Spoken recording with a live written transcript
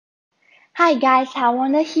Hi guys,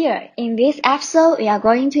 Humanoid here. In this episode, we are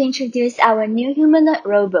going to introduce our new humanoid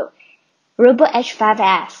robot,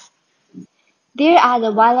 H5S. There are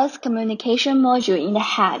the wireless communication module in the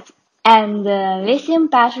head and the lithium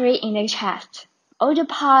battery in the chest. All the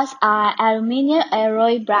parts are aluminum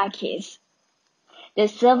alloy brackets. The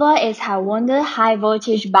servo is Humanoid high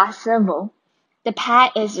voltage bus servo. The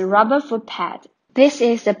pad is a rubber foot pad. This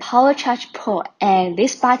is the power charge port, and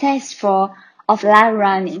this button is for offline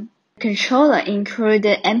running. Controller includes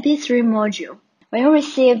the MP3 module. When you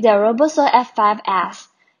receive the RoboSoul H5S,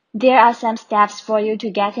 there are some steps for you to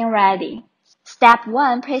getting ready. Step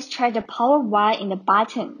 1. Please check the power wire in the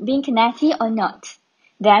button being connected or not.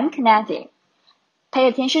 Then connect it. Pay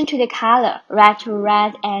attention to the color, red to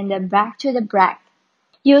red and black to the black.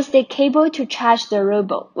 Use the cable to charge the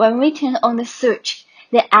robot. When we turn on the switch,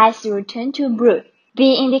 the eyes will turn to blue.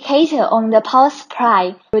 The indicator on the power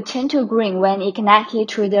supply will turn to green when it connected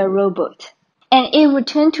to the robot, and it will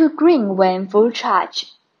turn to green when full charge.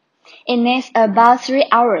 It needs about 3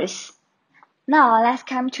 hours. Now let's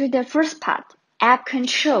come to the first part, app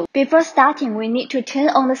control. Before starting, we need to turn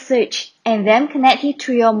on the switch and then connect it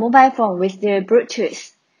to your mobile phone with the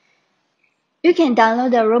Bluetooth. You can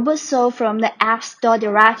download the RoboSoul from the App Store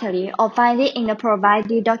directly or find it in the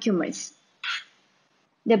provided documents.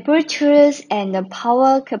 The Bluetooth and the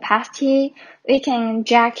power capacity, we can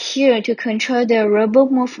jack here to control the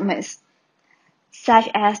robot movements, such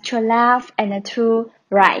as to left and to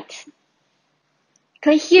right.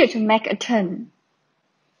 Click here to make a turn.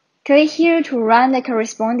 Click here to run the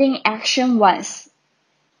corresponding action once.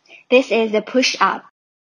 This is the push-up.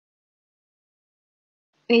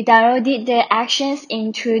 We downloaded the actions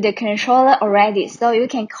into the controller already, so you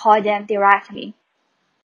can call them directly.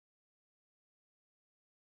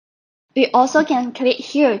 We also can click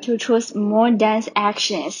here to choose more dance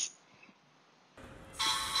actions.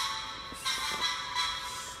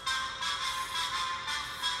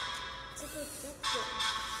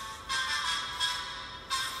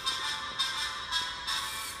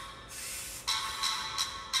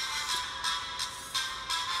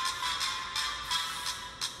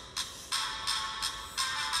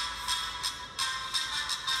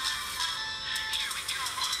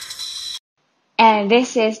 And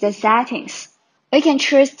this is the settings. We can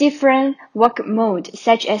choose different work mode,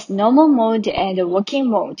 such as normal mode and working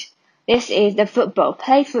mode. This is the football,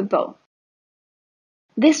 play football.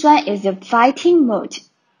 This one is the fighting mode.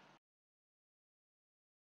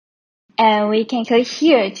 And we can click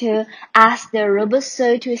here to ask the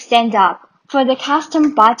RoboSoul to stand up. For the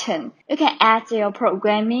custom button, you can add your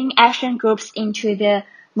programming action groups into the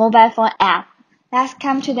mobile phone app. Let's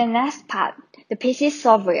come to the next part, the PC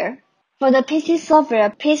software. For the PC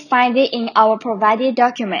software, please find it in our provided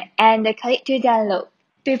document and click to download.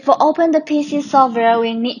 Before open the PC software,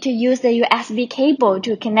 we need to use the USB cable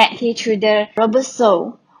to connect it to the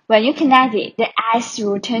RoboSoul. When you connect it, the eyes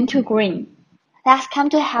will turn to green. Let's come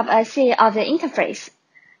to have a see of the interface.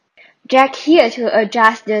 Drag here to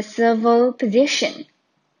adjust the servo position.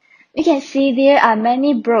 You can see there are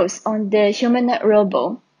many bolts on the humanoid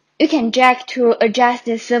robot. You can drag to adjust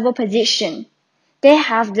the servo position. They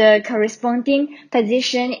have the corresponding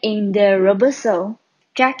position in the RoboSoul.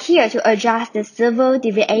 Drag here to adjust the servo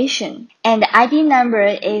deviation, and the ID number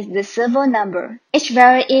is the servo number. It's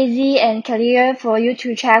very easy and clear for you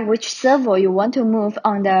to check which servo you want to move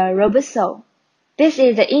on the RoboSoul. This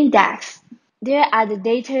is the index. There are the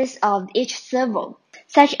data of each servo,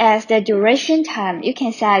 such as the duration time. You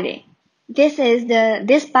can set it.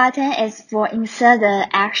 This button is for insert the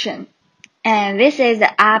action, and this is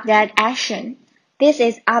the update action. This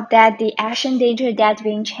is update the action data that's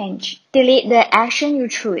being changed. Delete the action you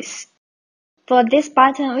choose. For this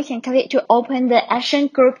button, we can click to open the action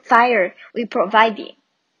group file we provided,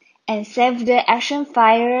 and save the action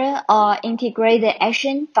file or integrate the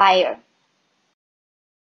action file.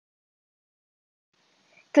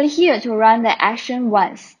 Click here to run the action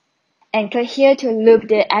once, and click here to loop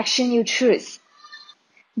the action you choose.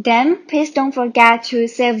 Then, please don't forget to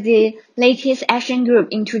save the latest action group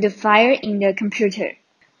into the file in the computer.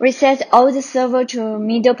 Reset all the servo to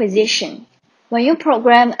middle position. When you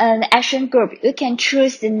program an action group, you can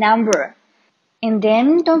choose the number. And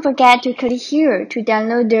then, don't forget to click here to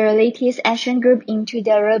download the latest action group into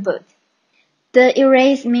the robot. The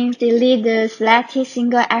erase means delete the selected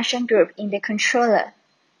single action group in the controller.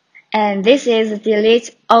 And this is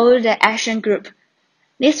delete all the action group.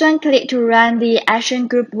 This one click to run the action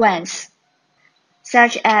group once,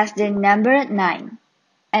 such as the number 9.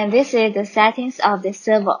 And this is the settings of the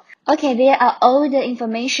servo. Okay, there are all the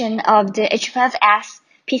information of the H5S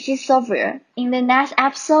PC software. In the next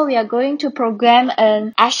episode, we are going to program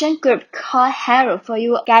an action group called Hero for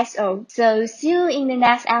you guys all. So see you in the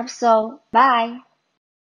next episode. Bye!